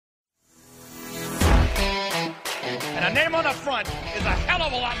And the name on the front is a hell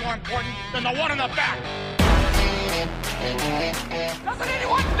of a lot more important than the one on the back. Doesn't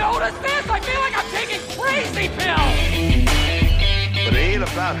anyone notice this? I feel like I'm taking crazy pills. But it ain't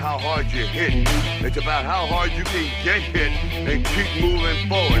about how hard you hit. It's about how hard you can get hit and keep moving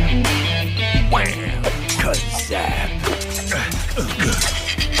forward. Wham! Kazam!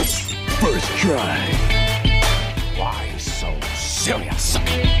 First try. Why so serious?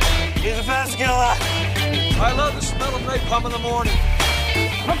 He's a fast killer. I love the smell of napalm in the morning.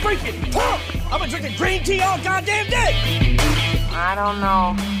 I'm freaking pumped. I've been drinking green tea all goddamn day. I don't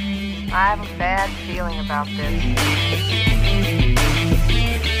know. I have a bad feeling about this.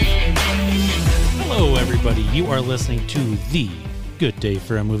 Hello, everybody. You are listening to the Good Day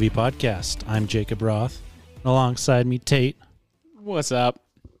for a Movie podcast. I'm Jacob Roth. Alongside me, Tate. What's up?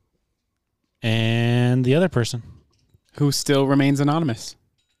 And the other person. Who still remains anonymous.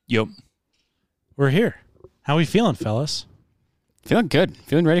 Yup. We're here. How we feeling, fellas? Feeling good.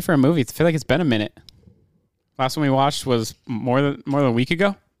 Feeling ready for a movie. I feel like it's been a minute. Last one we watched was more than a week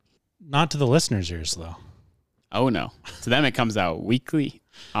ago. Not to the listeners' ears, though. Oh, no. To them, it comes out weekly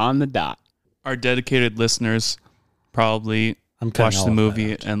on the dot. Our dedicated listeners probably watched the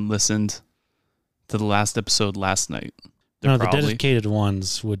movie and listened to the last episode last night. No, the dedicated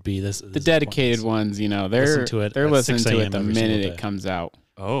ones would be this. The dedicated ones, you know, they're listening to it the minute it comes out.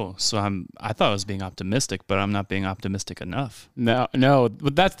 Oh, so I thought I was being optimistic, but I'm not being optimistic enough. No,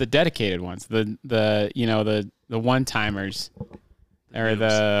 but that's the dedicated ones. The one timers, or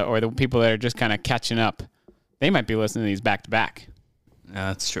the people that are just kind of catching up. They might be listening to these back to back. Yeah,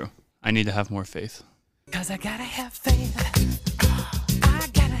 that's true. I need to have more faith. 'Cause I gotta have faith. I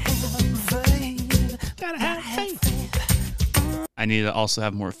gotta have faith. Gotta have faith. I need to also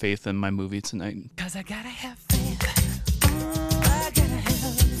have more faith in my movie tonight. 'Cause I gotta have faith. I gotta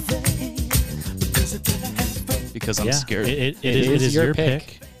have faith. Because I gotta have faith. Because I'm scared. It is your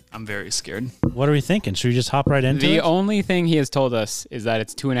pick. I'm very scared. What are we thinking? Should we just hop right into it? The only thing he has told us is that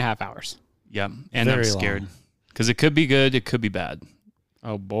it's 2.5 hours. Yeah, and I'm scared. Because it could be good, it could be bad.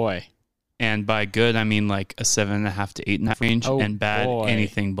 Oh, boy. And by good, I mean like a 7.5 to 8.5 range, and bad,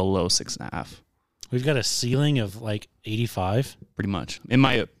 anything below 6.5. We've got a ceiling of like 85. Pretty much.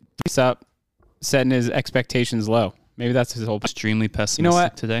 He's up, setting his expectations low. Maybe that's his whole... Extremely pessimistic you know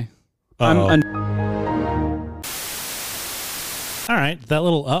what? Today. All right, that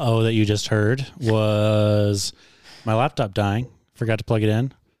little uh-oh that you just heard was my laptop dying. Forgot to plug it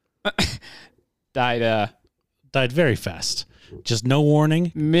in. Died very fast. Just no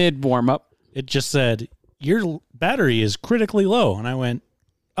warning. Mid warm-up. It just said, your battery is critically low. And I went,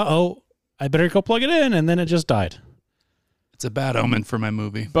 uh-oh, I better go plug it in. And then it just died. It's a bad omen for my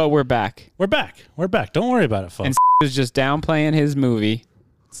movie. But we're back. We're back. Don't worry about it, folks. And was just downplaying his movie.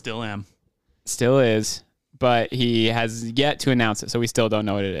 Still am. Still is. But he has yet to announce it, so we still don't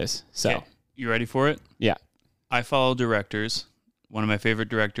know what it is. So, okay. You ready for it? Yeah. I follow directors. One of my favorite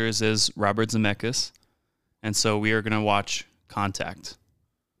directors is Robert Zemeckis. And so we are going to watch Contact.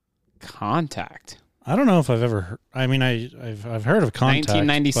 Contact? I don't know if I've ever heard. I mean, I've heard of Contact.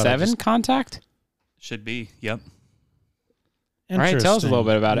 1997 Contact? Should be, yep. All right, tell us a little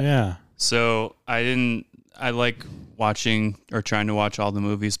bit about it. Yeah. So I like watching or trying to watch all the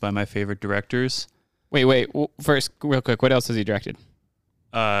movies by my favorite directors. Wait. First, real quick, what else has he directed?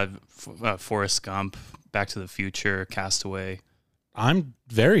 Forrest Gump, Back to the Future, Castaway. I'm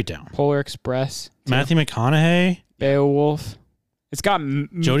very down. Polar Express. Matthew McConaughey. Beowulf. It's got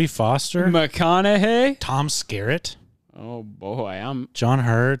Jodie Foster. McConaughey. Tom Skerritt. Oh, boy. I'm John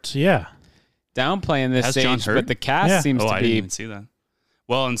Hurt. Yeah. downplaying this stage, but the cast seems to be... I didn't even see that.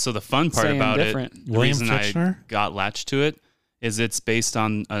 Well, and so the fun part about different. it, the reason I got latched to it, is it's based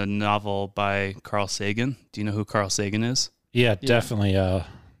on a novel by Carl Sagan. Do you know who Carl Sagan is? Yeah, definitely.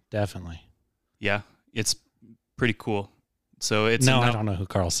 Definitely. Yeah, it's pretty cool. So it's I don't know who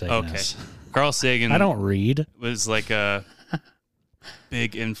Carl Sagan is. Carl Sagan. I don't read. Was like a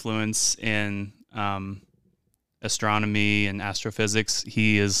big influence in astronomy and astrophysics.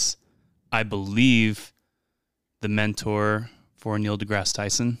 He is, I believe, the mentor for Neil deGrasse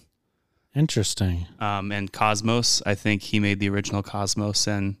Tyson. Interesting. And Cosmos. I think he made the original Cosmos,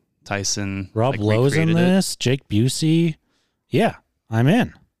 and Tyson. Rob Lowe's in this. Jake Busey. Yeah, I'm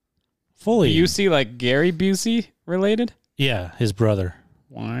in. Fully. Busey, like Gary Busey related? Yeah, his brother.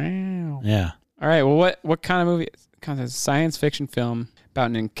 Wow. Yeah. All right. Well, what kind of movie? Kind of science fiction film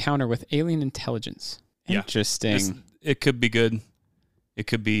about an encounter with alien intelligence. Interesting. It could be good. It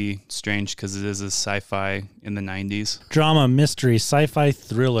could be strange because it is a sci-fi in the 90s. Drama, mystery, sci-fi,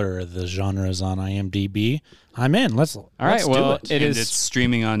 thriller. The genre is on IMDb. I'm in. Let's do it. It's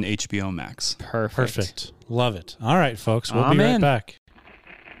streaming on HBO Max. Perfect. Love it. All right, folks. We'll be right back.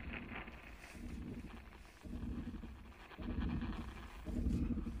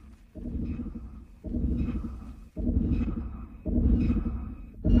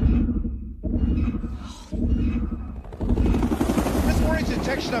 This morning's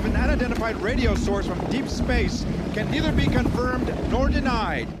detection of an unidentified radio source from deep space can neither be confirmed nor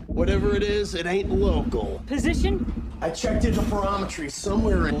denied. Whatever it is, it ain't local. Position? I checked interferometry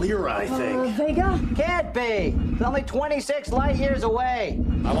somewhere in Lyra, I think. Vega? Can't be. It's only 26 light years away.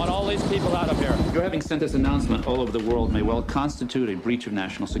 I want all these people out of here. Your having sent this announcement all over the world may well constitute a breach of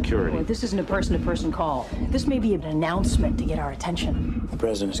national security. Well, this isn't a person-to-person call. This may be an announcement to get our attention. The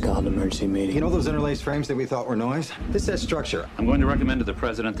president's called an emergency meeting. You know those interlaced frames that we thought were noise? This has structure. I'm going to recommend to the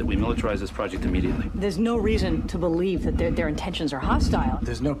president that we militarize this project immediately. There's no reason to believe that their intentions are hostile.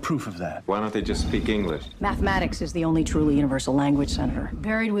 There's no proof of that. Why don't they just speak English? Mathematics is the only truly universal language, Senator.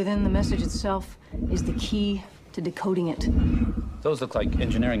 Buried within the message itself is the key to decoding it. Those look like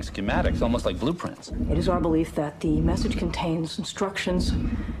engineering schematics, almost like blueprints. It is our belief that the message contains instructions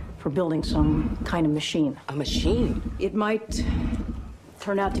for building some kind of machine. A machine? It might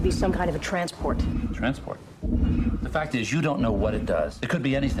turn out to be some kind of a transport. Transport? The fact is, you don't know what it does. It could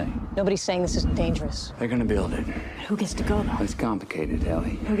be anything. Nobody's saying this is dangerous. They're gonna build it. Who gets to go, though? It's complicated,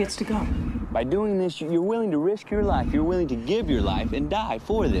 Ellie. Who gets to go? By doing this, you're willing to risk your life. You're willing to give your life and die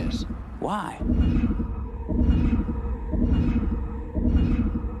for this. Why?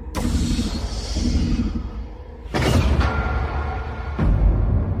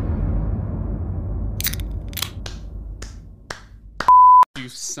 You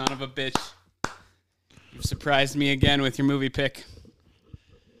son of a bitch. You've surprised me again with your movie pick.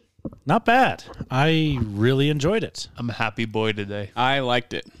 Not bad. I really enjoyed it. I'm a happy boy today. I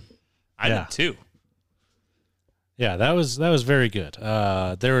liked it. I did too. Yeah, that was very good.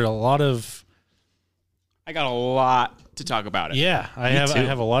 There were a lot of. I got a lot to talk about it. Yeah, I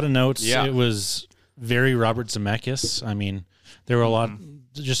have a lot of notes. Yeah. It was very Robert Zemeckis. I mean, there were a lot.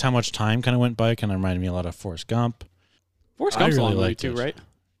 Just how much time kind of went by kind of reminded me a lot of Forrest Gump. Forrest Gump's really a long movie liked too, it. right?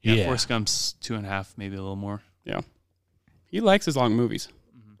 Yeah, Forrest Gump's 2.5, maybe a little more. Yeah. He likes his long movies.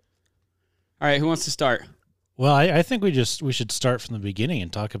 All right, who wants to start? Well, I think we should start from the beginning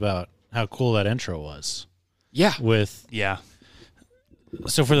and talk about how cool that intro was. Yeah.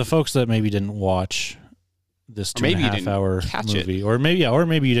 So for the folks that maybe didn't watch this 2.5 hour movie, or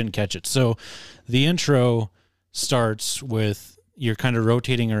maybe you didn't catch it. So the intro starts with you're kind of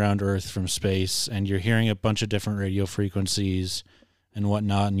rotating around Earth from space, and you're hearing a bunch of different radio frequencies and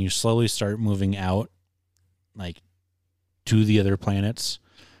whatnot, and you slowly start moving out, like, to the other planets.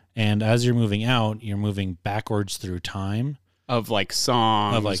 And as you're moving out, you're moving backwards through time. Of like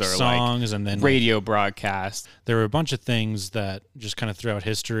songs, and then radio broadcasts. There were a bunch of things that just kind of throughout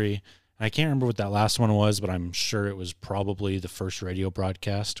history. I can't remember what that last one was, but I'm sure it was probably the first radio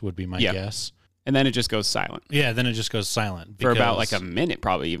broadcast would be my guess. And then it just goes silent. Yeah, then it just goes silent. For about like a minute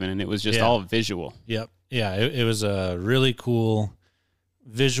probably even, and it was just all visual. Yep. Yeah, it was a really cool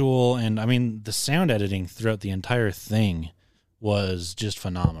visual, and I mean the sound editing throughout the entire thing was just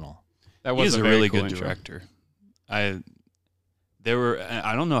phenomenal. That was a really good director. I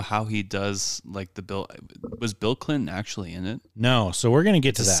don't know how he does like the Bill. Was Bill Clinton actually in it? No, so we're gonna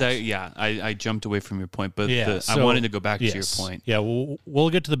get to that. I jumped away from your point, but I wanted to go back to your point. Yeah, we'll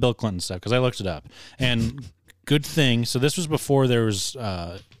get to the Bill Clinton stuff because I looked it up, and good thing. So this was before there was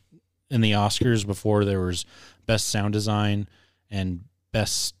in the Oscars, before there was best sound design and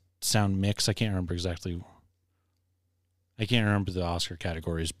best sound mix. I can't remember exactly. I can't remember the Oscar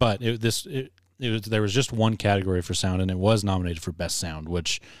categories, but there was just one category for sound, and it was nominated for best sound,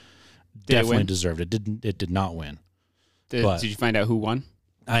 which definitely deserved it. It did not win. Did you find out who won?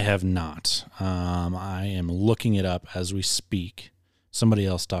 I have not. I am looking it up as we speak. Somebody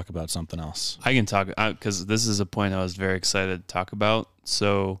else talk about something else. I can talk because this is a point I was very excited to talk about.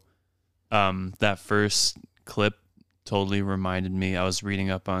 So that first clip totally reminded me. I was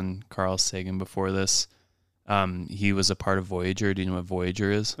reading up on Carl Sagan before this. He was a part of Voyager. Do you know what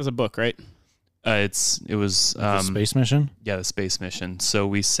Voyager is? It was a book, right? It was the space mission. Yeah, the space mission. So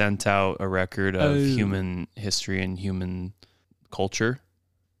we sent out a record of human history and human culture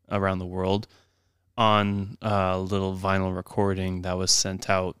around the world on a little vinyl recording that was sent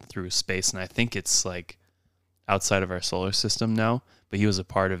out through space, and I think it's like outside of our solar system now. But he was a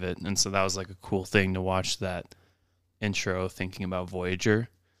part of it, and so that was like a cool thing to watch that intro, thinking about Voyager,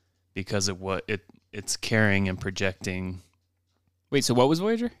 because it's carrying and projecting Wait, so what was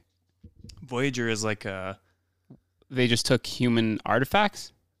Voyager? Voyager is like they just took human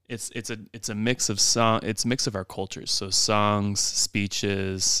artifacts. It's a mix of it's a mix of our cultures. So songs,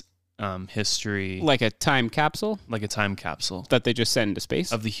 speeches, history. Like a time capsule? Like a time capsule. That they just sent into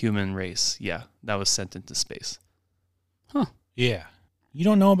space? Of the human race, yeah. That was sent into space. Huh. Yeah. You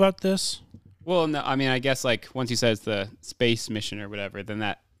don't know about this? Well, no, I mean, I guess like once you said it's the space mission or whatever, then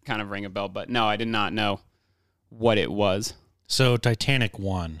that kind of rang a bell. But no, I did not know what it was. So Titanic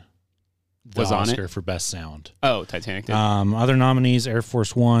won the Was on Oscar it? for Best Sound. Oh, Titanic did. Other nominees, Air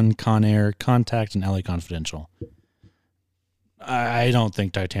Force One, Con Air, Contact, and LA Confidential. I don't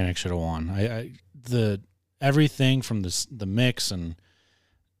think Titanic should have won. Everything from the mix, and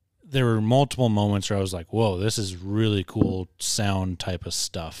there were multiple moments where I was like, whoa, this is really cool sound type of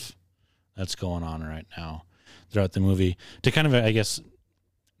stuff that's going on right now throughout the movie. To kind of, I guess,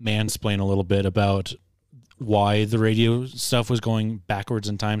 mansplain a little bit about why the radio stuff was going backwards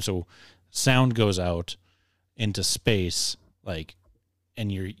in time. So sound goes out into space, like,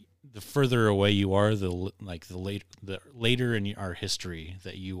 and the further away you are, the later in our history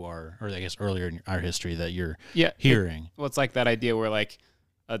that you are, or I guess earlier in our history that you're hearing. Well, it's like that idea where like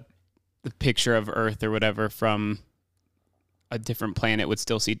the picture of Earth or whatever from a different planet would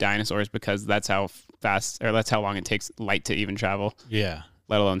still see dinosaurs because that's how fast or that's how long it takes light to even travel. Yeah.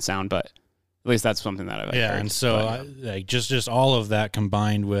 Let alone sound, but at least that's something that I've heard. And so just all of that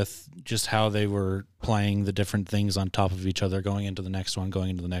combined with just how they were playing the different things on top of each other, going into the next one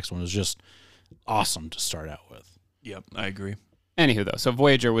was just awesome to start out with. Yep, I agree. Anywho, though, so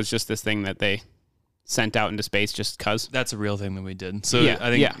Voyager was just this thing that they sent out into space just cuz. That's a real thing that we did. So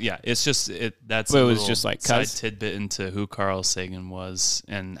I think it's just that's well, a it was little just like side tidbit into who Carl Sagan was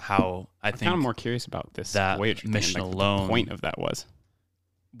and how I'm kind of more curious about this that Voyager mission thing, like alone. What the point of that was.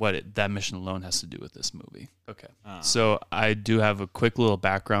 That mission alone has to do with this movie. Okay. So I do have a quick little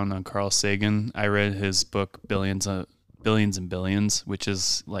background on Carl Sagan. I read his book Billions and Billions, which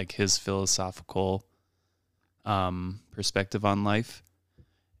is like his philosophical perspective on life.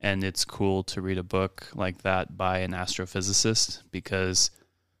 And it's cool to read a book like that by an astrophysicist because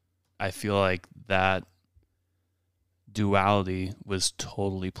I feel like that duality was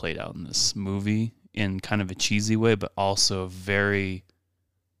totally played out in this movie in kind of a cheesy way, but also a very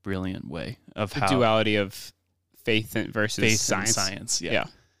brilliant way of the how duality of faith versus science. And science, yeah.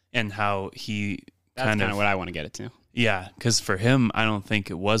 And how that's kind of what I want to get it to. Yeah, because for him, I don't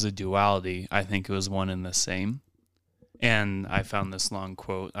think it was a duality. I think it was one and the same. And I found this long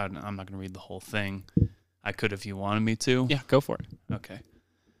quote. I'm not going to read the whole thing. I could if you wanted me to. Yeah, go for it. Okay.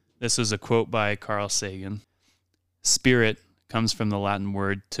 This was a quote by Carl Sagan. Spirit comes from the Latin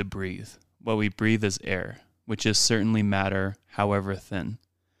word to breathe. What we breathe is air, which is certainly matter, however thin.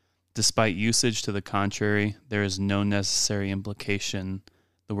 Despite usage to the contrary, there is no necessary implication,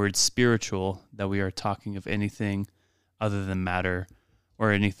 the word spiritual, that we are talking of anything other than matter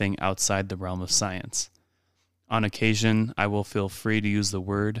or anything outside the realm of science. On occasion, I will feel free to use the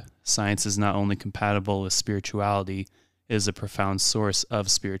word. Science is not only compatible with spirituality, it is a profound source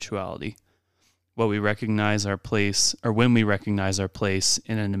of spirituality. When we recognize our place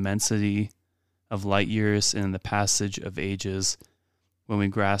in an immensity of light years and in the passage of ages, when we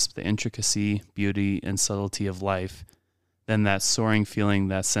grasp the intricacy, beauty, and subtlety of life, then that soaring feeling,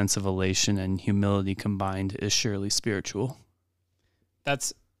 that sense of elation and humility combined is surely spiritual.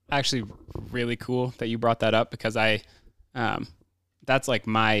 That's actually really cool that you brought that up because that's like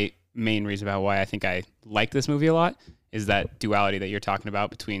my main reason about why I think I like this movie a lot is that duality that you're talking about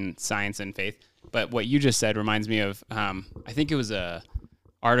between science and faith. But what you just said reminds me of, I think it was a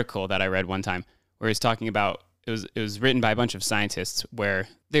article that I read one time where he's talking about, it was written by a bunch of scientists where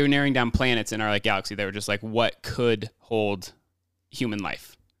they were narrowing down planets in our like galaxy. They were just like, what could hold human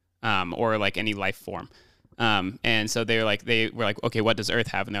life, or like any life form. And so they were like, okay, what does Earth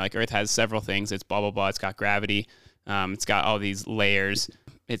have? And they're like, Earth has several things. It's blah, blah, blah. It's got gravity. It's got all these layers.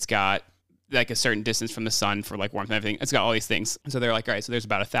 It's got like a certain distance from the sun for like warmth and everything. It's got all these things. So they're like, all right, so there's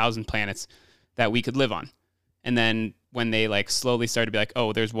about 1,000 planets that we could live on. And then when they like slowly started to be like,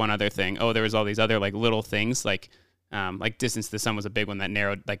 oh, there's one other thing. Oh, there was all these other like little things like distance to the sun was a big one that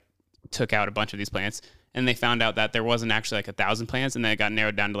narrowed, like took out a bunch of these planets. And they found out that there wasn't actually like 1,000 planets, and then it got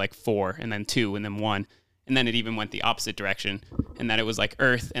narrowed down to like 4 and then 2 and then 1. And then it even went the opposite direction, and that it was like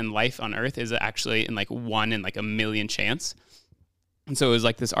Earth and life on Earth is actually in like 1 in like a million chance. And so it was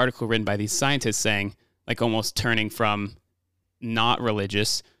like this article written by these scientists saying, like almost turning from not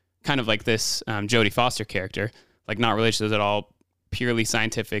religious, kind of like this Jodie Foster character, like not religious at all, purely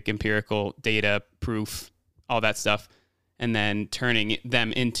scientific, empirical data, proof, all that stuff, and then turning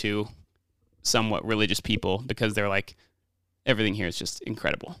them into somewhat religious people because they're like, everything here is just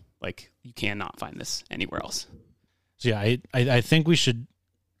incredible. Like, you cannot find this anywhere else. So yeah, I think we should.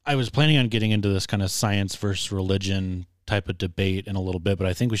 I was planning on getting into this kind of science versus religion type of debate in a little bit, but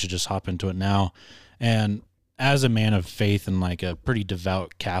I think we should just hop into it now. And as a man of faith and like a pretty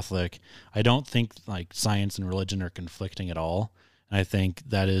devout Catholic, I don't think like science and religion are conflicting at all. And I think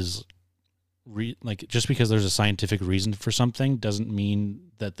that is like, just because there's a scientific reason for something doesn't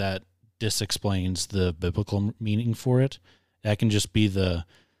mean that that disexplains the biblical meaning for it. That can just be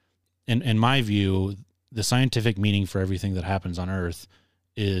in my view, the scientific meaning for everything that happens on earth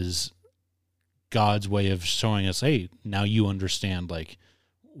is God's way of showing us, hey, now you understand like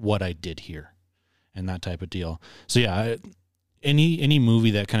what I did here and that type of deal. So yeah, any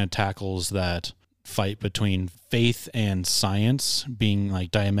movie that kind of tackles that fight between faith and science being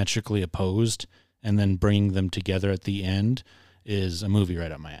like diametrically opposed and then bringing them together at the end is a movie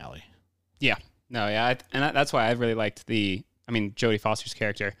right up my alley. Yeah, no, yeah. That's why I really liked Jodie Foster's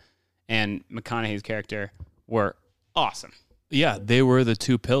character and McConaughey's character were awesome. Yeah, they were the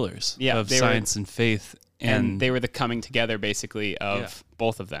two pillars of science and faith. And they were the coming together, basically, of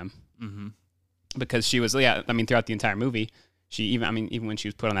both of them. Mm-hmm. Because she was, throughout the entire movie, she even when she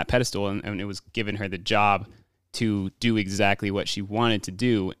was put on that pedestal and it was given her the job to do exactly what she wanted to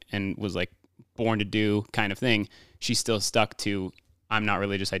do and was like born to do kind of thing, she still stuck to, I'm not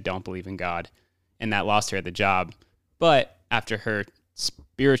religious, I don't believe in God. And that lost her the job. But after her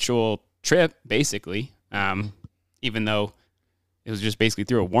spiritual trip, basically, even though it was just basically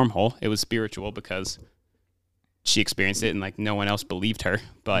through a wormhole, it was spiritual because she experienced it and like no one else believed her,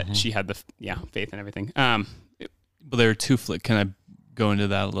 but she had the faith and everything. But there are two can I go into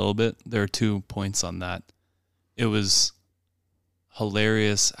that a little bit? There are 2 points on that. It was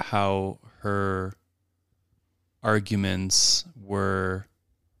hilarious how her arguments were,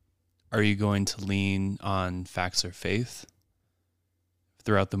 are you going to lean on facts or faith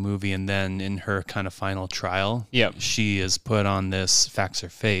throughout the movie? And then in her kind of final trial, she is put on this facts or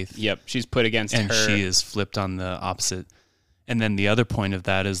faith. Yep, she's put against her. And she is flipped on the opposite. And then the other point of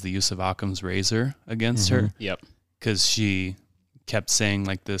that is the use of Occam's razor against her. Yep. Because she kept saying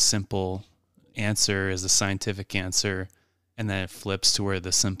like the simple answer is the scientific answer, and then it flips to where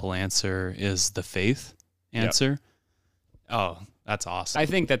the simple answer is the faith answer. Yep. Oh, that's awesome. I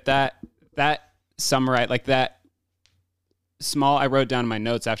think that summarize, like that small, I wrote down in my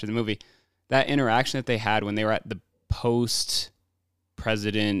notes after the movie, that interaction that they had when they were at the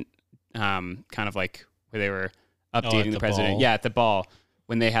post-president, kind of like where they were updating the president. Ball. Yeah, at the ball,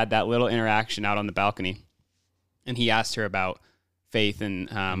 when they had that little interaction out on the balcony. And he asked her about faith and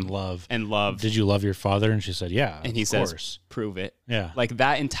love. Did you love your father? And she said, yeah. And he says, prove it. Yeah. Like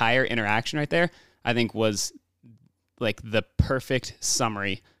that entire interaction right there, I think was like the perfect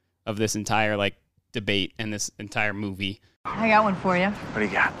summary of this entire like debate and this entire movie. I got one for you. What do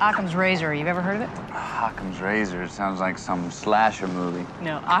you got? Occam's razor. You've ever heard of it? Occam's razor. Sounds like some slasher movie.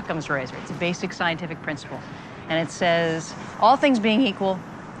 No, Occam's razor. It's a basic scientific principle. And it says, all things being equal,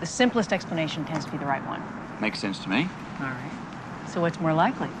 the simplest explanation tends to be the right one. Makes sense to me. All right. So what's more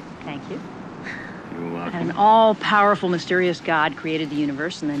likely? Thank you. You're welcome. An all-powerful, mysterious God created the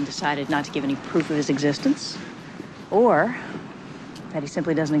universe and then decided not to give any proof of his existence. Or that he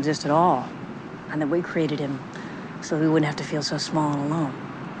simply doesn't exist at all. And that we created him so we wouldn't have to feel so small and alone.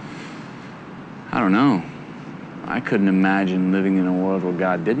 I don't know. I couldn't imagine living in a world where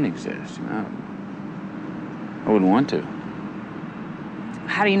God didn't exist. You know? I wouldn't want to.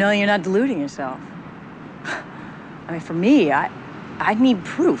 How do you know you're not deluding yourself? I mean, for me, I need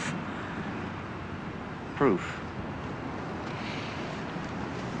proof. Proof?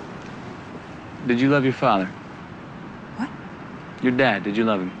 Did you love your father? What? Your dad, did you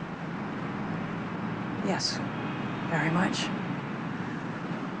love him? Yes, very much.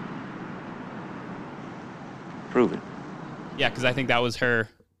 Prove it. Yeah, because I think that was her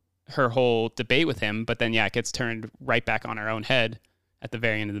whole debate with him, but then it gets turned right back on her own head at the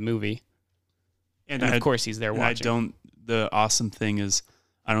very end of the movie. And of course he's there watching. The awesome thing is,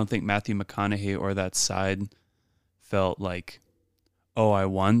 I don't think Matthew McConaughey or that side felt like, oh, I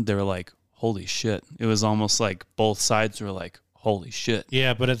won. They were like, holy shit. It was almost like both sides were like, holy shit.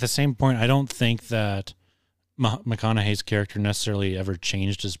 Yeah, but at the same point, I don't think that McConaughey's character necessarily ever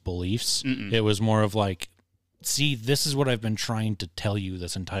changed his beliefs. Mm-mm. It was more of like, see, this is what I've been trying to tell you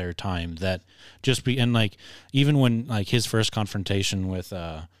this entire time. That and like, even when like his first confrontation with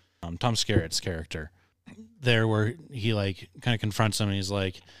Tom Skerritt's character, there where he like kind of confronts him and he's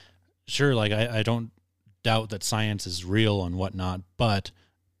like, sure, like I don't doubt that science is real and whatnot, but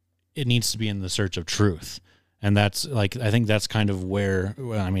it needs to be in the search of truth. And that's like, I think that's kind of where,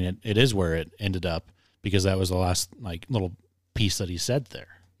 it is where it ended up, because that was the last like little piece that he said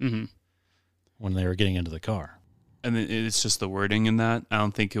there when they were getting into the car. And it's just the wording in that. I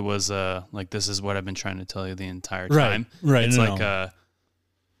don't think it was like, this is what I've been trying to tell you the entire time. Right. It's a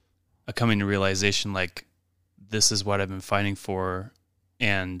coming to realization, like, this is what I've been fighting for,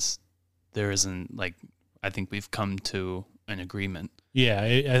 and there isn't, like, I think we've come to an agreement. Yeah,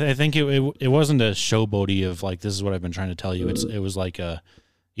 I think it wasn't a showboaty of like, this is what I've been trying to tell you. It was like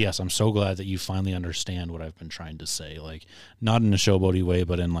yes, I'm so glad that you finally understand what I've been trying to say. Like, not in a showboaty way,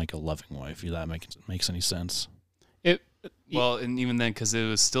 but in like a loving way, if that makes any sense. Well, and even then, because it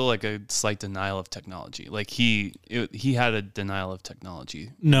was still like a slight denial of technology. Like he had a denial of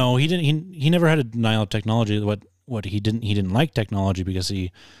technology. No, he didn't. He never had a denial of technology. What he didn't like technology because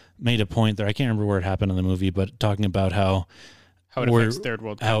he made a point there. I can't remember where it happened in the movie, but talking about how it affects third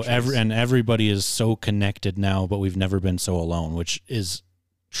world countries. Everybody is so connected now, but we've never been so alone, which is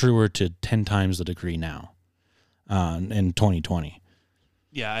truer to 10 times the degree now in 2020.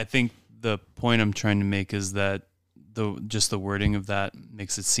 Yeah, I think the point I'm trying to make is that the wording of that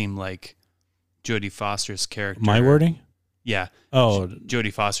makes it seem like Jodie Foster's character. My wording? Yeah. Oh,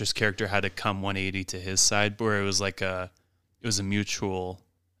 Jodie Foster's character had to come 180 to his side, where it was like it was a mutual.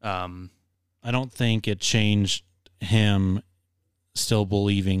 I don't think it changed him still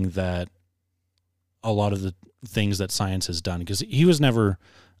believing that a lot of the things that science has done, because he was never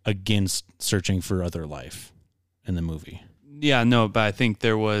against searching for other life in the movie. Yeah, no, but I think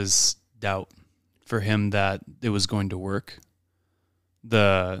there was doubt for him that it was going to work.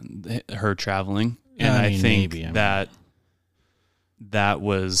 Her traveling, and I think that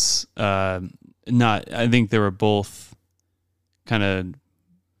was not. I think they were both kind of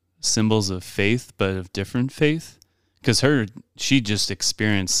symbols of faith, but of different faith. Because she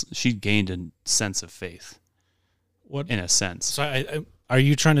gained a sense of faith. In a sense. So are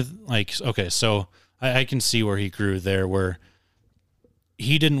you trying to okay, so I can see where he grew there, where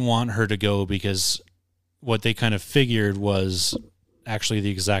he didn't want her to go because what they kind of figured was actually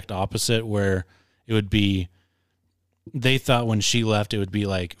the exact opposite, where it would be, they thought when she left, it would be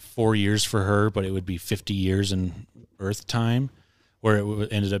like 4 years for her, but it would be 50 years in Earth time, where it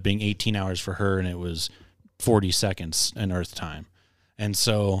ended up being 18 hours for her and it was 40 seconds in Earth time. And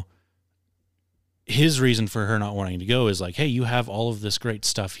so his reason for her not wanting to go is like, hey, you have all of this great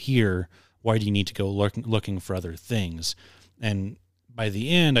stuff here. Why do you need to go looking for other things? And by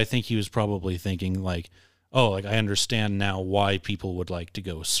the end, I think he was probably thinking like, oh, like I understand now why people would like to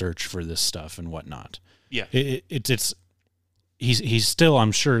go search for this stuff and whatnot. Yeah. He's still,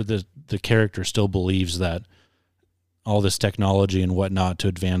 I'm sure the character still believes that all this technology and whatnot to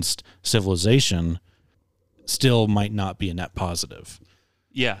advanced civilization still might not be a net positive.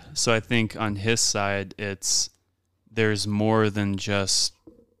 Yeah. So I think on his side, there's more than just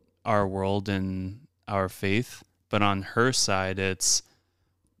our world and our faith, but on her side, it's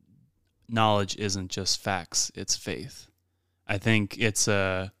knowledge isn't just facts, it's faith. I think it's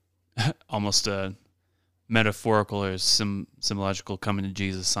almost a metaphorical or symbological coming to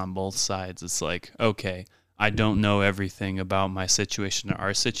Jesus on both sides. It's like, okay, I don't know everything about my situation or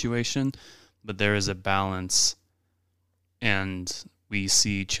our situation, but there is a balance, and we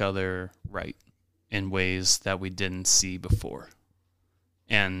see each other right in ways that we didn't see before.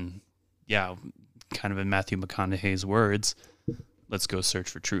 And yeah, kind of in Matthew McConaughey's words, let's go search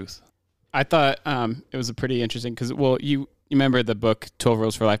for truth. I thought it was a pretty interesting, because, well, you remember the book 12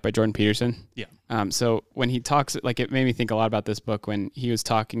 Rules for Life by Jordan Peterson? Yeah. So when he talks, like, it made me think a lot about this book when he was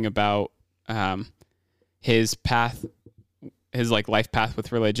talking about his path, his like life path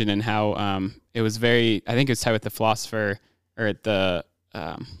with religion, and how it was very, I think it was tied with the philosopher or the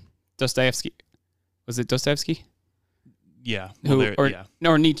Dostoevsky. Was it Dostoevsky? Yeah.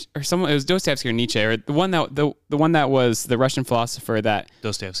 Or Nietzsche, or someone. It was Dostoevsky or Nietzsche, or the one that was the Russian philosopher that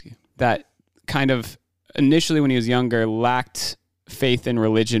Dostoevsky, that kind of initially when he was younger lacked faith in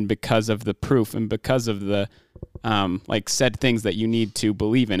religion because of the proof and because of the like said things that you need to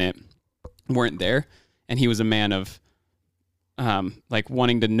believe in it weren't there, and he was a man of like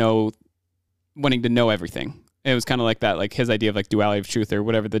wanting to know everything. It was kind of like that, like his idea of like duality of truth or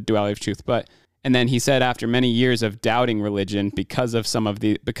whatever, the duality of truth. And then he said after many years of doubting religion because of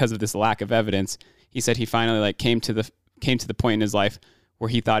this lack of evidence, he said he finally like came to the point in his life where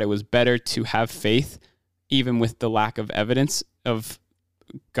he thought it was better to have faith even with the lack of evidence of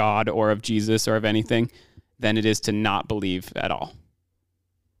God or of Jesus or of anything than it is to not believe at all.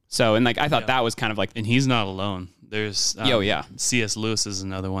 So, and like I thought that was kind of like, and he's not alone. There's yeah. C.S. Lewis is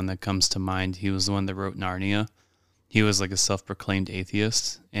another one that comes to mind. He was the one that wrote Narnia. He was like a self-proclaimed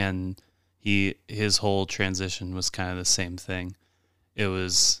atheist, and his whole transition was kind of the same thing. It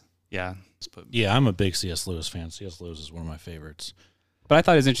was, Yeah, I'm a big C.S. Lewis fan. C.S. Lewis is one of my favorites. But I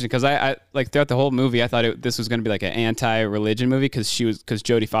thought it was interesting because I like throughout the whole movie, I thought this was going to be like an anti-religion movie because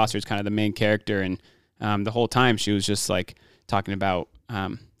Jodie Foster is kind of the main character, and the whole time she was just like talking about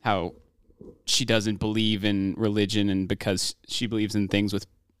how she doesn't believe in religion, and because she believes in things with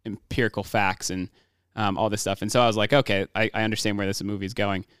empirical facts and all this stuff. And so I was like, okay, I understand where this movie is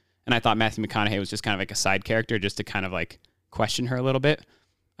going. And I thought Matthew McConaughey was just kind of like a side character, just to kind of like question her a little bit,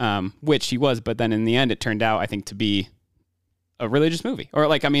 which he was. But then in the end, it turned out, I think, to be a religious movie, or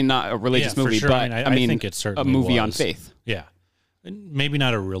like, I mean, not a religious movie, sure. but I mean, think it certainly a movie was. on faith. Yeah. Maybe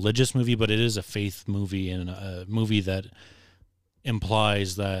not a religious movie, but it is a faith movie, and a movie that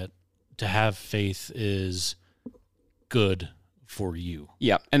implies that to have faith is good for you.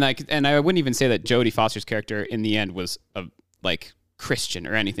 Yeah. And I wouldn't even say that Jodie Foster's character in the end was a like Christian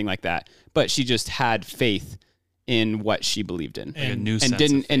or anything like that, but she just had faith in what she believed in, and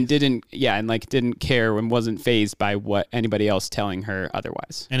didn't care and wasn't fazed by what anybody else telling her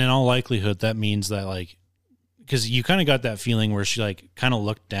otherwise. And in all likelihood, that means that, like, because you kind of got that feeling where she like kind of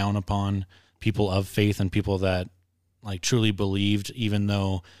looked down upon people of faith and people that like truly believed, even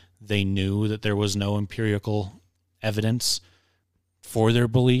though they knew that there was no empirical evidence for their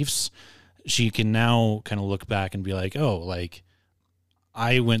beliefs. She can now kind of look back and be like, oh, like,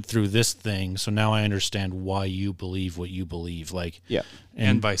 I went through this thing, so now I understand why you believe what you believe. Like, yeah,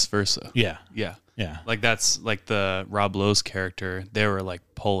 and vice versa. Yeah, yeah. Yeah. Like, that's like the Rob Lowe's character. They were like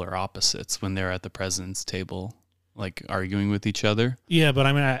polar opposites when they were at the president's table, like arguing with each other. Yeah, but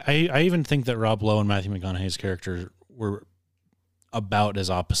I mean, I even think that Rob Lowe and Matthew McConaughey's character were about as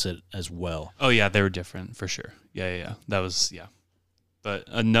opposite as well. Oh yeah, they were different for sure. Yeah. That was, yeah. But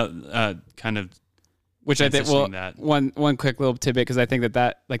another kind of, which I think, well, that. one quick little tidbit, because I think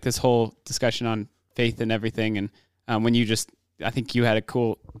that like this whole discussion on faith and everything, and when you just, I think you had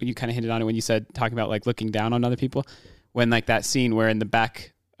you kind of hinted on it when you said, talking about like looking down on other people, when like that scene where in the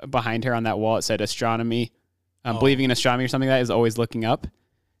back behind her on that wall it said astronomy, believing in astronomy or something like that is always looking up.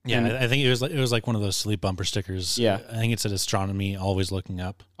 Yeah, and I think it was like one of those silly bumper stickers. Yeah, I think it said astronomy, always looking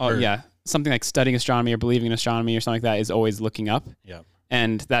up. Oh yeah, something like studying astronomy or believing in astronomy or something like that is always looking up. Yeah.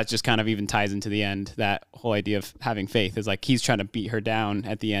 And that just kind of even ties into the end. That whole idea of having faith is like he's trying to beat her down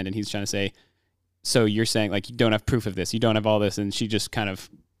at the end, and he's trying to say, so you're saying like you don't have proof of this, you don't have all this, and she just kind of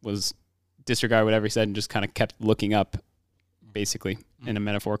was disregard whatever he said and just kind of kept looking up, basically in a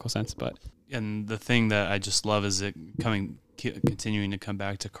metaphorical sense. But and the thing that I just love is it continuing to come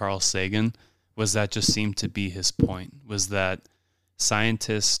back to Carl Sagan, was that just seemed to be his point, was that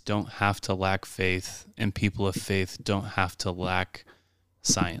scientists don't have to lack faith, and people of faith don't have to lack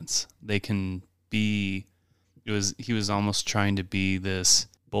science. They can be, he was almost trying to be this,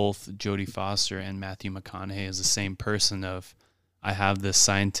 both Jodie Foster and Matthew McConaughey as the same person of, I have this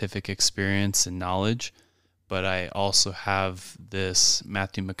scientific experience and knowledge, but I also have this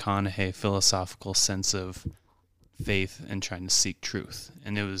Matthew McConaughey philosophical sense of faith and trying to seek truth.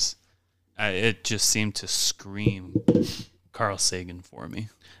 And it just seemed to scream Carl Sagan for me.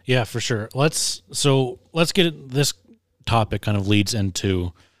 Yeah, for sure. Let's get it, this topic kind of leads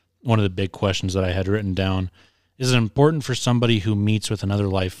into one of the big questions that I had written down. Is it important for somebody who meets with another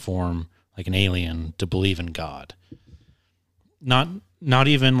life form, like an alien, to believe in God? Not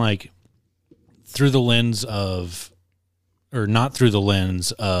even like through the lens of, or not through the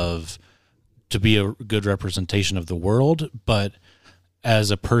lens of to be a good representation of the world, but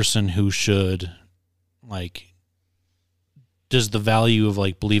as a person who should, like, does the value of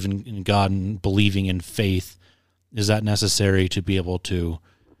like believing in God and believing in faith, is that necessary to be able to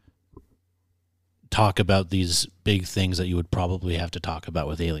talk about these big things that you would probably have to talk about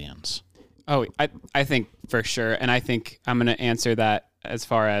with aliens? Oh, I think for sure. And I think I'm going to answer that as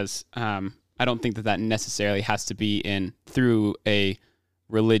far as, I don't think that necessarily has to be through a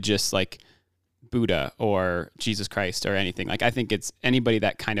religious, like Buddha or Jesus Christ or anything. Like, I think it's anybody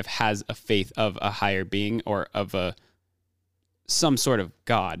that kind of has a faith of a higher being or of some sort of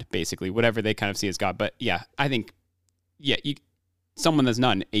God, basically, whatever they kind of see as God. But yeah, I think, someone that's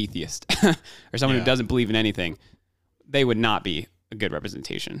not an atheist or someone who doesn't believe in anything, they would not be a good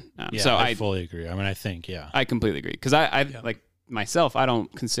representation. So I fully agree. I mean, I think, I completely agree. Because I like myself, I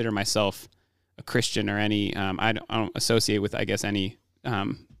don't consider myself a Christian or any, I don't associate with, I guess, any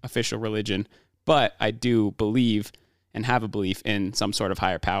official religion, but I do believe and have a belief in some sort of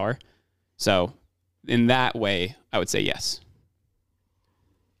higher power. So in that way, I would say yes.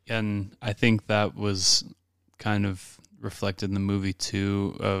 And I think that was kind of reflected in the movie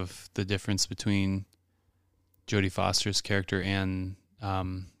too, of the difference between Jodie Foster's character and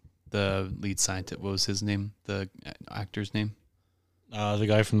the lead scientist. What was his name? The actor's name? The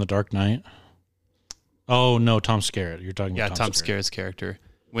guy from The Dark Knight. Oh no, Tom Skerritt. You're talking about Tom Skerritt's character.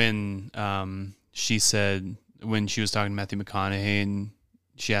 When she said, when she was talking to Matthew McConaughey and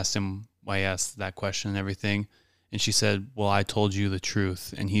she asked him why he asked that question and everything, and she said, well, I told you the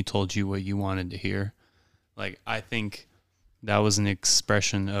truth and he told you what you wanted to hear. Like, I think that was an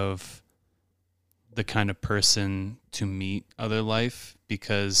expression of the kind of person to meet other life,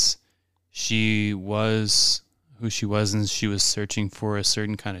 because she was who she was and she was searching for a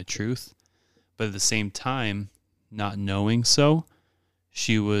certain kind of truth. But at the same time, not knowing so,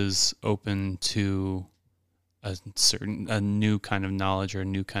 she was open to a new kind of knowledge or a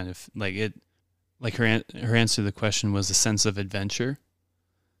new kind of her answer to the question was a sense of adventure,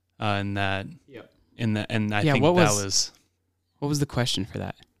 and that think what was the question for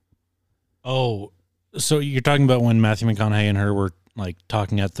that? Oh, so you're talking about when Matthew McConaughey and her were like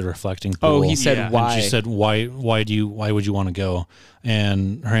talking at the reflecting pool. Oh, he said why? And she said why would you want to go?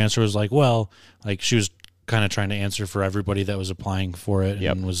 And her answer was like, well, like she was kind of trying to answer for everybody that was applying for it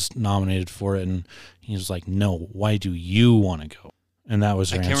and was nominated for it, and he was like, no, why do you want to go? And that was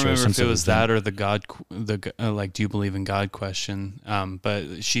her answer. I can't remember if it was that or do you believe in God question.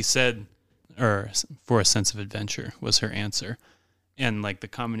 But she said, or for a sense of adventure was her answer. And like the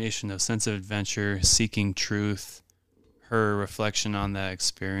combination of sense of adventure, seeking truth, her reflection on that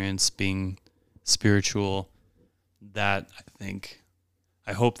experience, being spiritual, that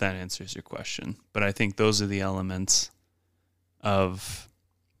I hope that answers your question. But I think those are the elements of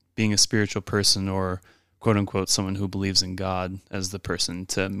being a spiritual person, or quote unquote someone who believes in God as the person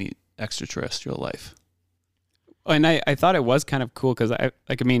to meet extraterrestrial life. And I thought it was kind of cool because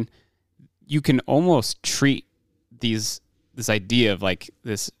you can almost treat this idea of like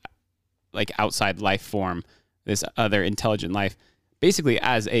this like outside life form, this other intelligent life, basically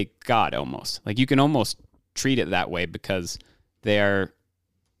as a god almost. Like you can almost treat it that way because they're,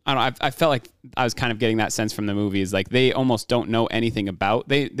 I don't know, I felt like I was kind of getting that sense from the movies. Like they almost don't know anything about,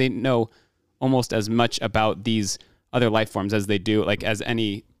 they know almost as much about these other life forms as they do, like as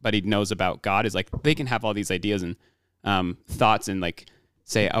anybody knows about God. Is like they can have all these ideas and thoughts and like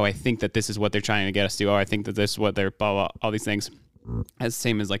say, oh, I think that this is what they're trying to get us to. Oh, I think that this is what they're blah, blah, all these things. As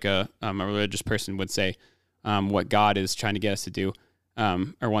same as like a religious person would say what God is trying to get us to do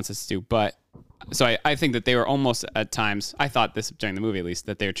or wants us to do. But so I think that they were almost at times, I thought this during the movie at least,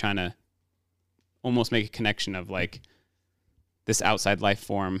 that they were trying to almost make a connection of like this outside life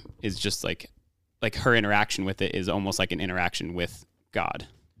form is just like her interaction with it is almost like an interaction with God.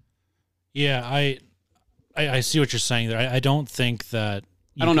 Yeah, I see what you're saying there. I don't think that...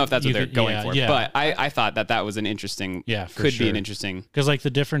 I don't know if that's what they're going for, but I thought that was an interesting... Yeah, for could sure. be an interesting... Because like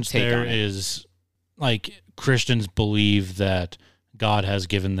the difference there is like Christians believe that God has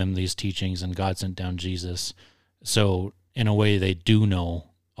given them these teachings and God sent down Jesus. So in a way they do know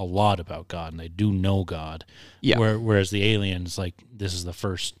a lot about God and they do know God. Yeah. Whereas the aliens, like this is the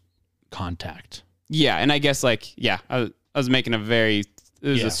first contact. Yeah, and I guess like, yeah, I was making a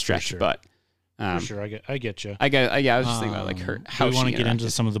stretch, sure. but... for sure, I get you. I was just thinking about like her. How do we want to get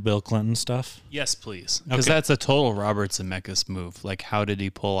into some of the Bill Clinton stuff? Yes, please. Because that's a total Robert Zemeckis move. Like, how did he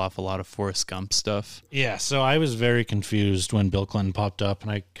pull off a lot of Forrest Gump stuff? Yeah, so I was very confused when Bill Clinton popped up,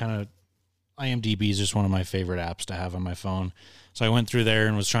 and IMDb is just one of my favorite apps to have on my phone. So I went through there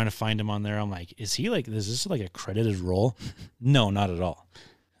and was trying to find him on there. I'm like, is this like a credited role? No, not at all.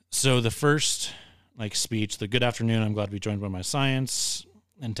 So the first speech, the good afternoon, I'm glad to be joined by my science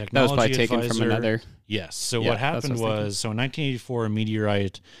and technology that was probably advisor. Taken from another. Yes. So what happened was, so in 1984, a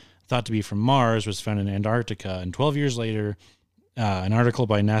meteorite thought to be from Mars was found in Antarctica, and 12 years later, an article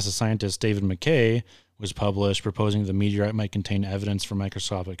by NASA scientist David McKay was published proposing the meteorite might contain evidence for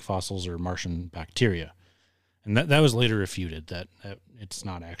microscopic fossils or Martian bacteria. And that was later refuted, that it's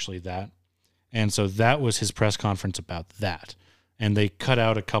not actually that. And so that was his press conference about that. And they cut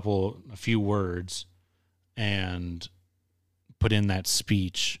out a few words and put in that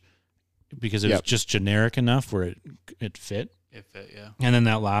speech because it was just generic enough where it fit. It fit, yeah. And then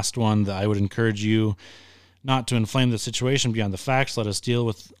that last one, that I would encourage you not to inflame the situation beyond the facts. Let us deal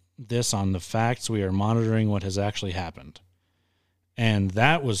with this on the facts. We are monitoring what has actually happened. And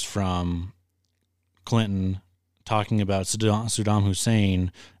that was from Clinton talking about Saddam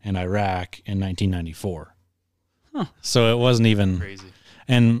Hussein and Iraq in 1994. Huh. So it wasn't even crazy.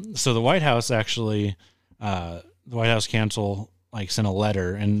 And so the White House actually, the White House counsel sent a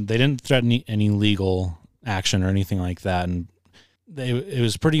letter, and they didn't threaten any legal action or anything like that. And it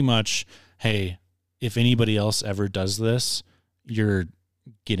was pretty much, hey, if anybody else ever does this, you're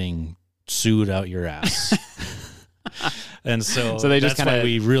getting sued out your ass. And so they just that's why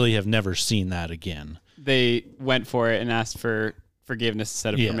we really have never seen that again. They went for it and asked for forgiveness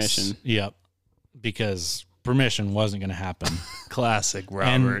instead of permission. Yep. Because permission wasn't going to happen. Classic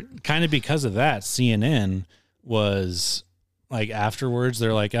Robert. And kind of because of that, CNN was like afterwards,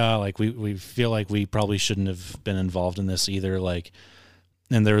 they're like, oh, like we feel like we probably shouldn't have been involved in this either. Like,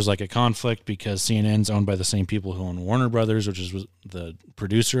 and there was like a conflict because CNN's owned by the same people who own Warner Brothers, which is the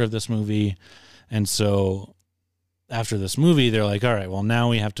producer of this movie. And so after this movie, they're like, all right, well, now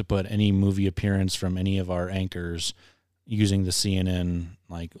we have to put any movie appearance from any of our anchors using the CNN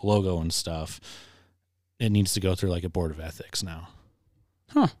like logo and stuff. It needs to go through like a board of ethics now.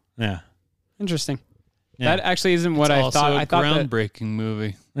 Huh. Yeah. Interesting. Yeah. That actually isn't what It's I thought. also I a thought groundbreaking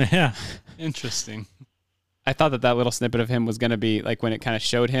movie. Yeah. Interesting. I thought that little snippet of him was going to be like when it kind of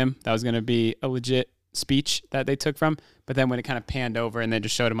showed him, that was going to be a legit speech that they took from. But then when it kind of panned over and then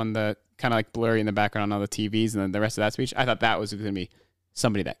just showed him on the kind of like blurry in the background on all the TVs and then the rest of that speech, I thought that was going to be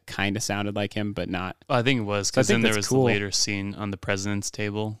somebody that kind of sounded like him, but not. Well, I think it was because then there was cool. the later scene on the president's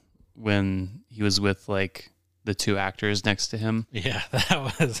table when he was with like the two actors next to him. Yeah,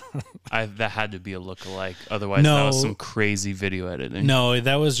 that was. That had to be a lookalike. Otherwise, that was some crazy video editing. No,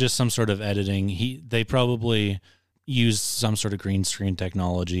 that was just some sort of editing. They probably used some sort of green screen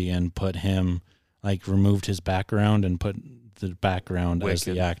technology and put him, like, removed his background and put the background as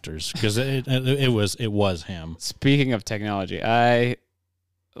the actors because it was him. Speaking of technology, I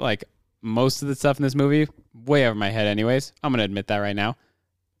like most of the stuff in this movie way over my head. Anyways, I'm gonna admit that right now,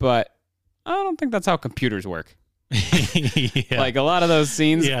 but I don't think that's how computers work. Yeah. Like a lot of those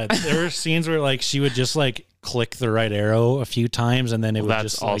scenes. Yeah, there were scenes where like she would just like click the right arrow a few times and then it would that's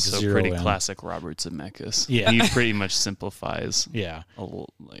just like also zero pretty in. classic Robert Zemeckis. Yeah, he pretty much simplifies. Yeah, a little,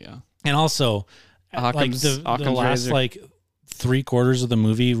 yeah. And also, like the last razor. like 3/4 of the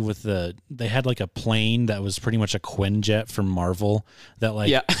movie with they had like a plane that was pretty much a Quinjet from Marvel that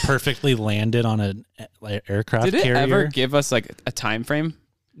like perfectly landed on an aircraft Did it carrier. ever give us like a time frame?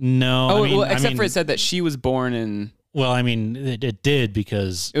 No. Oh, except for it said that she was born in. Well, I mean, it did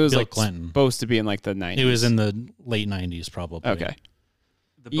because it was Bill like Clinton. Supposed to be in like the 90s. It was in the late 90s, probably. Okay.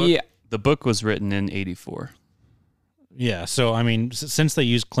 The book was written in 1984. Yeah. So, I mean, since they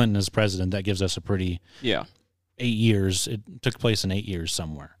used Clinton as president, that gives us a pretty 8 years. It took place in 8 years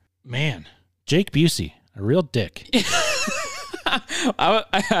somewhere. Man, Jake Busey, a real dick. I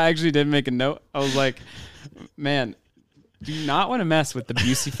actually did make a note. I was like, man, do not want to mess with the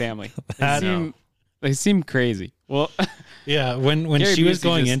Busey family. They seem crazy. Well, yeah, when Gary she was Busey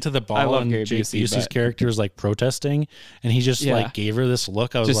going just- into the I ball love and Gary Jake Busey, Busey's but- character was like protesting, and he just like gave her this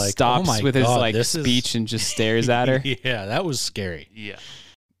look. I was just like, stops oh my with God, his like this is- speech and just stares at her. Yeah, that was scary. Yeah.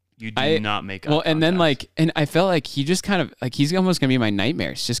 You do not make eye well, and then contact. like, and I felt like he just kind of like he's almost gonna be my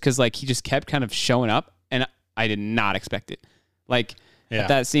nightmares, just because like he just kept kind of showing up, and I did not expect it. Like Yeah. at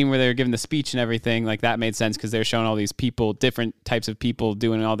that scene where they were giving the speech and everything, like that made sense because they're showing all these people, different types of people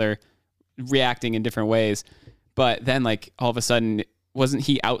doing all their reacting in different ways. But then like all of a sudden, wasn't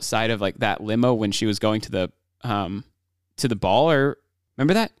he outside of like that limo when she was going to the ball? Or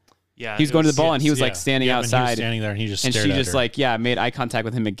remember that? Yeah, he was going to the ball and he was yeah. like standing Yeah, when he was outside, standing there and he just and stared she at just her. like made eye contact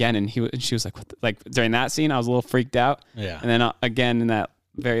with him again, and she was like, what the, like during that scene, I was a little freaked out. Yeah. And then again in that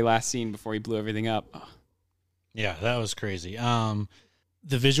very last scene before he blew everything up. Oh. Yeah, that was crazy.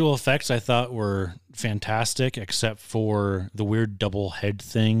 The visual effects I thought were fantastic, except for the weird double head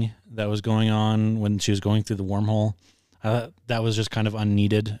thing that was going on when she was going through the wormhole. That was just kind of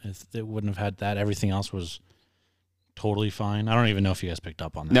unneeded. If it wouldn't have had that, everything else was totally fine. I don't even know if you guys picked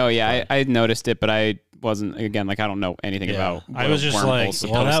up on that. No, yeah, I noticed it, but I wasn't, again, like I don't know anything about what I was a just wormhole's like,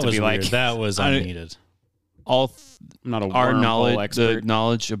 supposed well, that to was be weird. like. That was unneeded. I'm not a Our wormhole knowledge, expert. the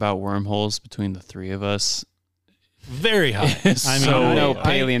knowledge about wormholes between the three of us, Very high. I mean, I'm no I-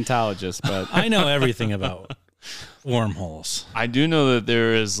 paleontologist, but I know everything about wormholes. I do know that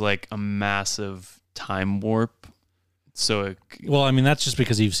there is like a massive time warp. So Well, I mean, that's just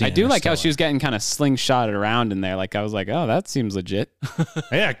because you've seen. I do like how Interstellar. she was getting kind of slingshotted around in there. Like I was like, oh, that seems legit.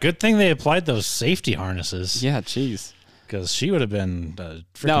 Yeah, good thing they applied those safety harnesses. Yeah, jeez. Because she would have been a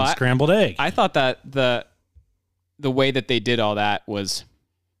freaking scrambled egg. I thought that the way that they did all that was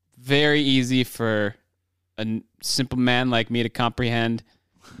very easy for a simple man like me to comprehend,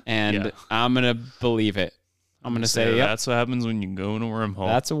 and I'm gonna believe it. I'm gonna say, yep, that's what happens when you go in a wormhole.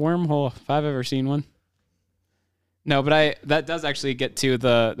 that's a wormhole if I've ever seen one. No, but that does actually get to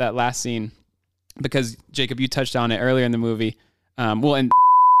that last scene, because Jacob, you touched on it earlier in the movie. Well, and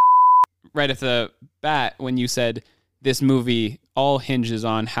right at the bat when you said this movie all hinges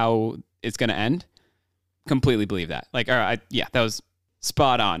on how it's going to end, completely believe that. Like, all right, yeah, that was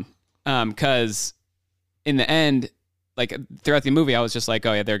spot on. Because in the end, like throughout the movie, I was just like,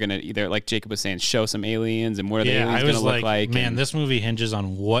 oh yeah, they're gonna either, like Jacob was saying, show some aliens, and what are the aliens gonna look like? Man, this movie hinges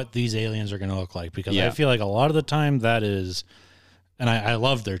on what these aliens are gonna look like, because I feel like a lot of the time that is, and I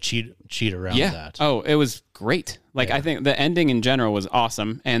love their cheat around that. Oh, it was great. Like I think the ending in general was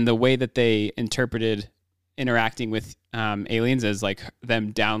awesome, and the way that they interpreted interacting with aliens as like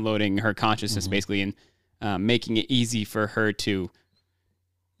them downloading her consciousness basically, and making it easy for her to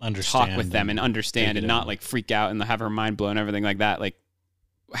talk with them and understand and not like freak out and have her mind blown, everything like that. Like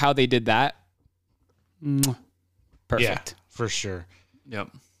how they did that. Perfect. Yeah, for sure. Yep.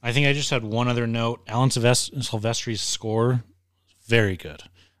 I think I just had one other note. Alan Silvestri's score, very good.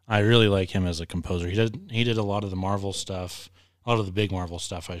 I really like him as a composer. He did a lot of the Marvel stuff, a lot of the big Marvel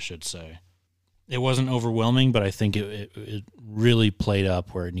stuff, I should say. It wasn't overwhelming, but I think it really played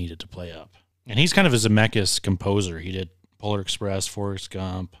up where it needed to play up. And he's kind of a Zemeckis composer. He did Polar Express, Forrest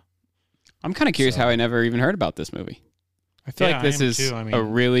Gump. I'm kind of curious how I never even heard about this movie. I feel like this is a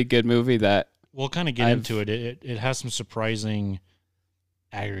really good movie that we'll kind of get into it. It has some surprising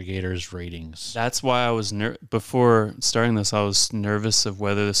aggregators ratings. That's why I was before starting this, I was nervous of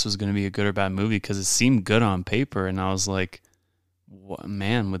whether this was going to be a good or bad movie, because it seemed good on paper, and I was like,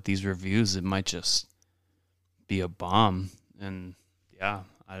 man, with these reviews, it might just be a bomb. And yeah,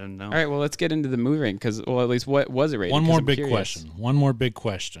 I don't know. All right, well, let's get into the movie rating, because, well, at least what was it rated? One more big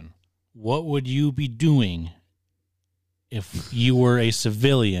question. What would you be doing if you were a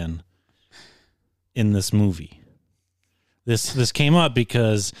civilian in this movie? This came up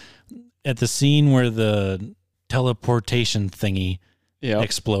because at the scene where the teleportation thingy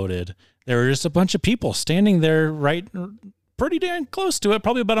exploded, there were just a bunch of people standing there pretty damn close to it,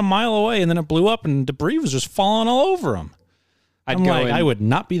 probably about a mile away, and then it blew up and debris was just falling all over them. I would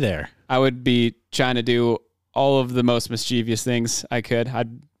not be there. I would be trying to do all of the most mischievous things I could.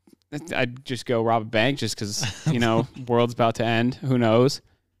 I'd just go rob a bank just because, world's about to end. Who knows?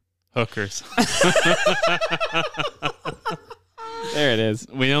 Hookers. There it is.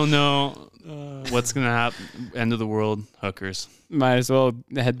 We don't know what's going to happen. End of the world, hookers. Might as well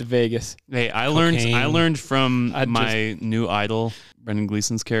head to Vegas. Hey, I learned from my new idol, Brendan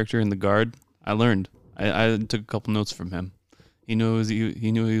Gleeson's character in The Guard. I learned. I took a couple notes from him. He knew what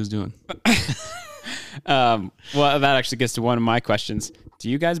he was doing. Well, that actually gets to one of my questions. Do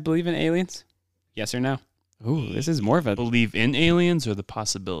you guys believe in aliens? Yes or no? Ooh, this is more of a... Believe in aliens or the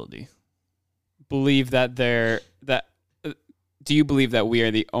possibility? Believe that do you believe that we are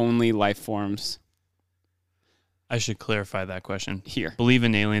the only life forms? I should clarify that question. Here. Believe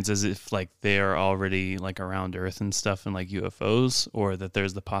in aliens as if like they are already like around Earth and stuff and like UFOs, or that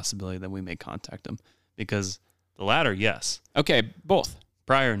there's the possibility that we may contact them? Because the latter, yes. Okay, both.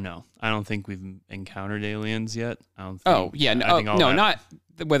 Prior, no. I don't think we've encountered aliens yet. I don't think, oh, yeah. Not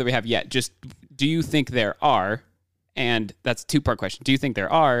whether we have yet. Just, do you think there are? And that's a two-part question. Do you think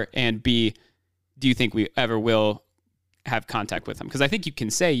there are? And B, do you think we ever will have contact with them? Because I think you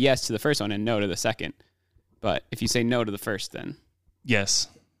can say yes to the first one and no to the second. But if you say no to the first, then... Yes.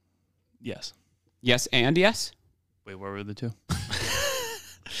 Yes. Yes and yes? Wait, what were the two?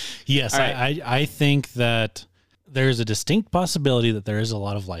 Yes, right. I think that there's a distinct possibility that there is a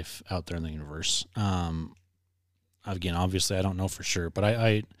lot of life out there in the universe. Again, obviously, I don't know for sure, but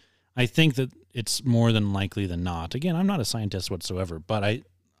I think that it's more than likely than not. Again, I'm not a scientist whatsoever, but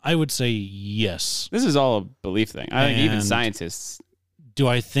I would say yes. This is all a belief thing. I think even scientists... Do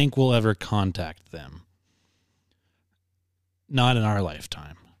I think we'll ever contact them? Not in our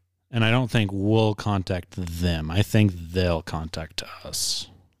lifetime. And I don't think we'll contact them. I think they'll contact us.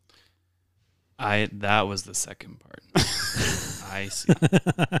 That was the second part. I see.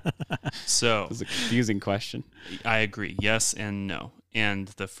 So... It was a confusing question. I agree. Yes and no. And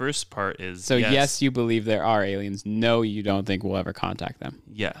the first part is... So yes, you believe there are aliens. No, you don't think we'll ever contact them.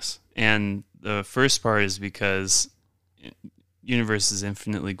 Yes. And the first part is because universe is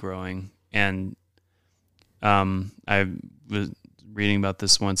infinitely growing. And I was reading about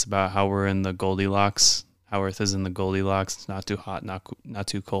this once, about how we're in the Goldilocks, how Earth is in the Goldilocks. It's not too hot, not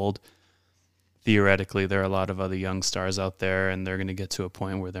too cold. Theoretically, there are a lot of other young stars out there, and they're going to get to a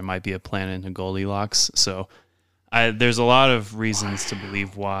point where there might be a planet in Goldilocks. So there's a lot of reasons to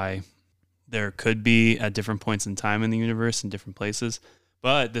believe why there could be at different points in time in the universe in different places.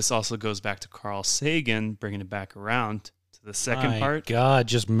 But this also goes back to Carl Sagan, bringing it back around to the second part. God,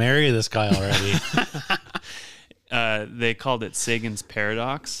 just marry this guy already. They called it Sagan's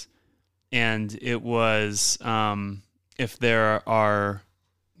paradox. And it was if there are...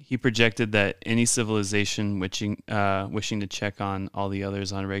 He projected that any civilization wishing to check on all the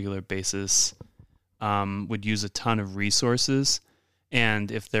others on a regular basis would use a ton of resources.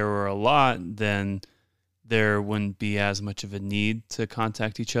 And if there were a lot, then there wouldn't be as much of a need to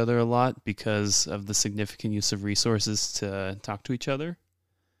contact each other a lot because of the significant use of resources to talk to each other.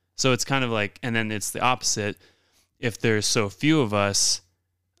 So it's kind of like, and then it's the opposite. If there's so few of us,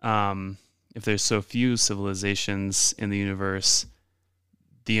 if there's so few civilizations in the universe,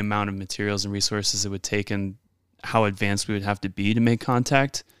 the amount of materials and resources it would take and how advanced we would have to be to make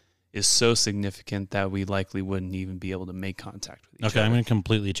contact is so significant that we likely wouldn't even be able to make contact with each other. Okay, I'm going to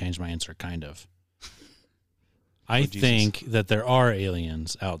completely change my answer, kind of. I think that there are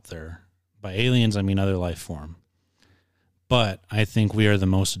aliens out there. By aliens, I mean other life form. But I think we are the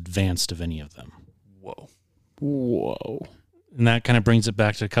most advanced of any of them. Whoa. And that kind of brings it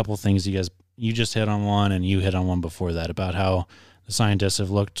back to a couple things you just hit on one and you hit on one before that about how the scientists have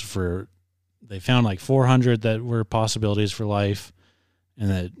looked for, they found like 400 that were possibilities for life, and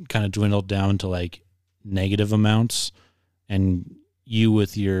that kind of dwindled down to like negative amounts. And you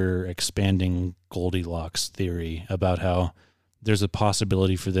with your expanding Goldilocks theory about how there's a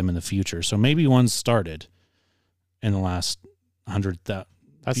possibility for them in the future. So maybe one started in the last 100,000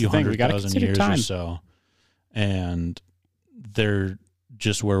 years or so, and they're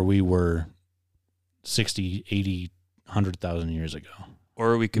just where we were 60, 80, 100,000 years ago.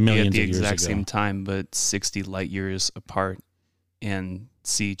 Or we could be at the exact same time, but 60 light years apart and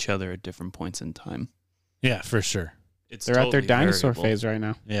see each other at different points in time. Yeah, for sure. They're at their dinosaur phase right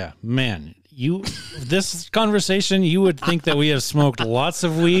now. Yeah, man. This conversation, you would think that we have smoked lots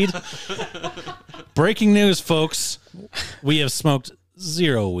of weed. Breaking news, folks. We have smoked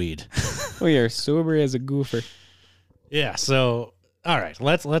 0 weed. We are sober as a goofer. Yeah, so all right,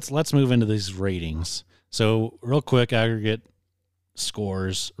 let's move into these ratings. So, real quick, aggregate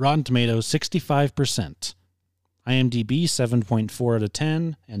scores. Rotten Tomatoes 65%. IMDb 7.4 out of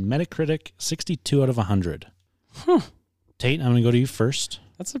 10 and Metacritic 62 out of 100. Tate, I'm going to go to you first.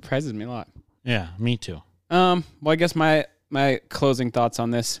 That surprises me a lot. Yeah, me too. Well, I guess my closing thoughts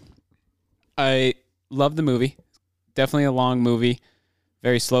on this. I love the movie. Definitely a long movie.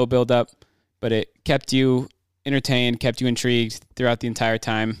 Very slow build up, but it kept you entertained, kept you intrigued throughout the entire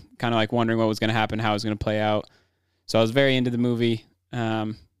time, kind of like wondering what was going to happen, how it was going to play out. So I was very into the movie,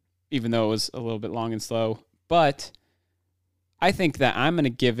 even though it was a little bit long and slow. But I think that I'm going to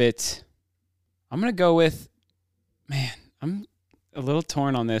go with, man, I'm a little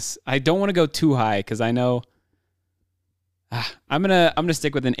torn on this. I don't want to go too high because I know I'm gonna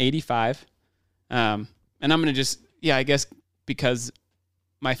stick with an 85. And I'm going to just, I guess because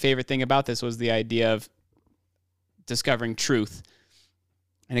my favorite thing about this was the idea of discovering truth.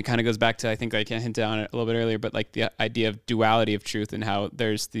 And it kind of goes back to, I think I hinted on it a little bit earlier, but like the idea of duality of truth and how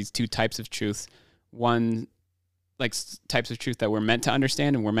there's these two types of truth. One, like types of truth that we're meant to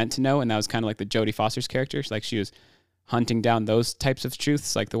understand and we're meant to know. And that was kind of like the Jodie Foster's character. Like she was hunting down those types of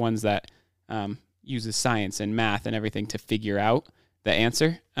truths, like the ones that uses science and math and everything to figure out the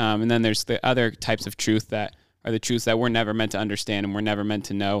answer. And then there's the other types of truth that are the truths that we're never meant to understand and we're never meant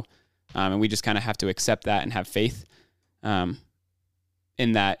to know. And we just kind of have to accept that and have faith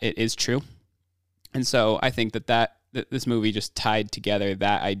in that it is true. And so I think that this movie just tied together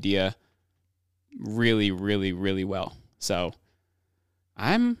that idea really, really, really well. So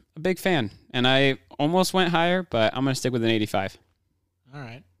I'm a big fan, and I almost went higher, but I'm going to stick with an 85. All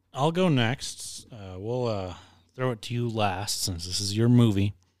right. I'll go next. We'll throw it to you last since this is your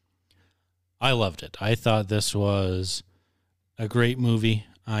movie. I loved it. I thought this was a great movie.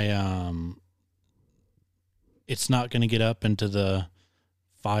 It's not going to get up into the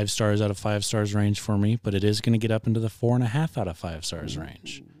 5 stars out of 5 stars range for me, but it is going to get up into the 4.5 out of 5 stars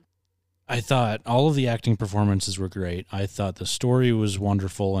range. I thought all of the acting performances were great. I thought the story was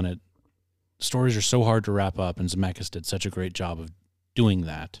wonderful, and stories are so hard to wrap up, and Zemeckis did such a great job of doing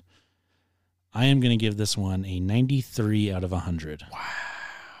that. I am going to give this one a 93 out of 100. Wow.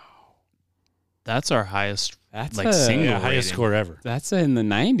 That's our highest single highest score ever. That's in the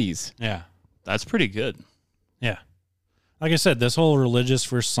 90s. Yeah. That's pretty good. Yeah. Like I said, this whole religious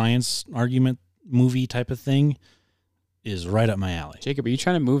versus science argument movie type of thing is right up my alley. Jacob, are you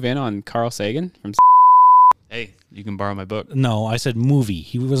trying to move in on Carl Sagan from? Hey, you can borrow my book. No, I said movie.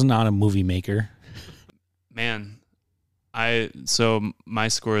 He was not a movie maker. Man, so my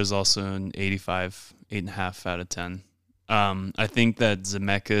score is also an 85, 8.5 out of 10. I think that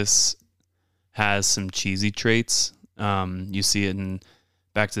Zemeckis has some cheesy traits. You see it in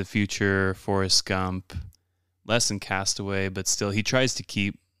Back to the Future, Forrest Gump, less in Castaway, but still he tries to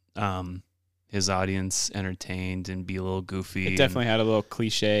keep his audience entertained and be a little goofy. It definitely had a little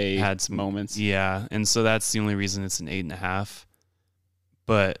cliche moments. Yeah, and so that's the only reason it's an 8.5.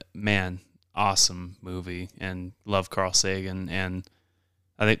 But man, awesome movie, and love Carl Sagan, and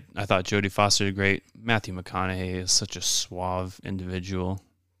I thought Jodie Foster did great. Matthew McConaughey is such a suave individual.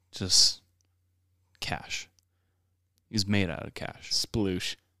 Just cash. He's made out of cash.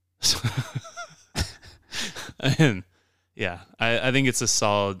 Sploosh. And yeah, I think it's a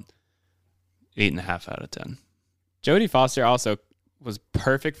solid 8.5 out of 10. Jodie Foster also was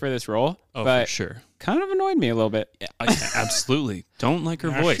perfect for this role. Oh, but for sure. Kind of annoyed me a little bit. Yeah, absolutely. Don't like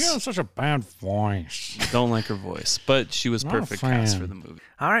her voice. She has such a bad voice. Don't like her voice, but she was Not a perfect cast fan. for the movie.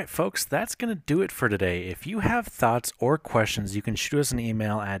 All right, folks, that's going to do it for today. If you have thoughts or questions, you can shoot us an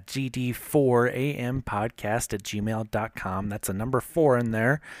email at gd4ampodcast@gmail.com. That's a number 4 in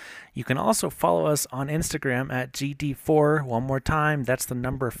there. You can also follow us on Instagram at gd4. One more time, that's the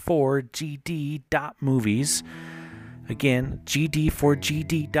number 4, gd.movies. Again,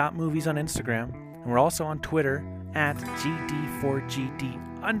 gd4gd.movies on Instagram. And we're also on Twitter at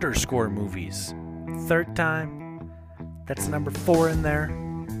gd4gd_movies. Third time, that's the number 4 in there.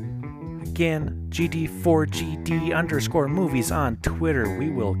 Again, gd4gd_movies on Twitter. We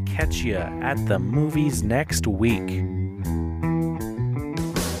will catch you at the movies next week.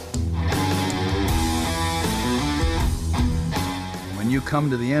 When you come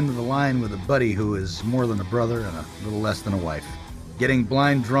to the end of the line with a buddy who is more than a brother and a little less than a wife, getting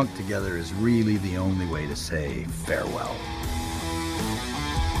blind drunk together is really the only way to say farewell.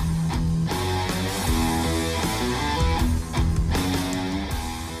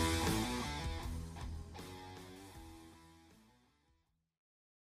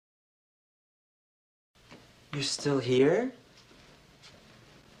 You're still here?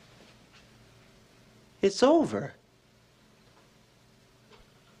 It's over.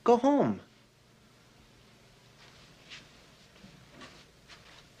 Go home.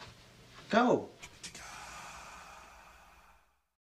 Go.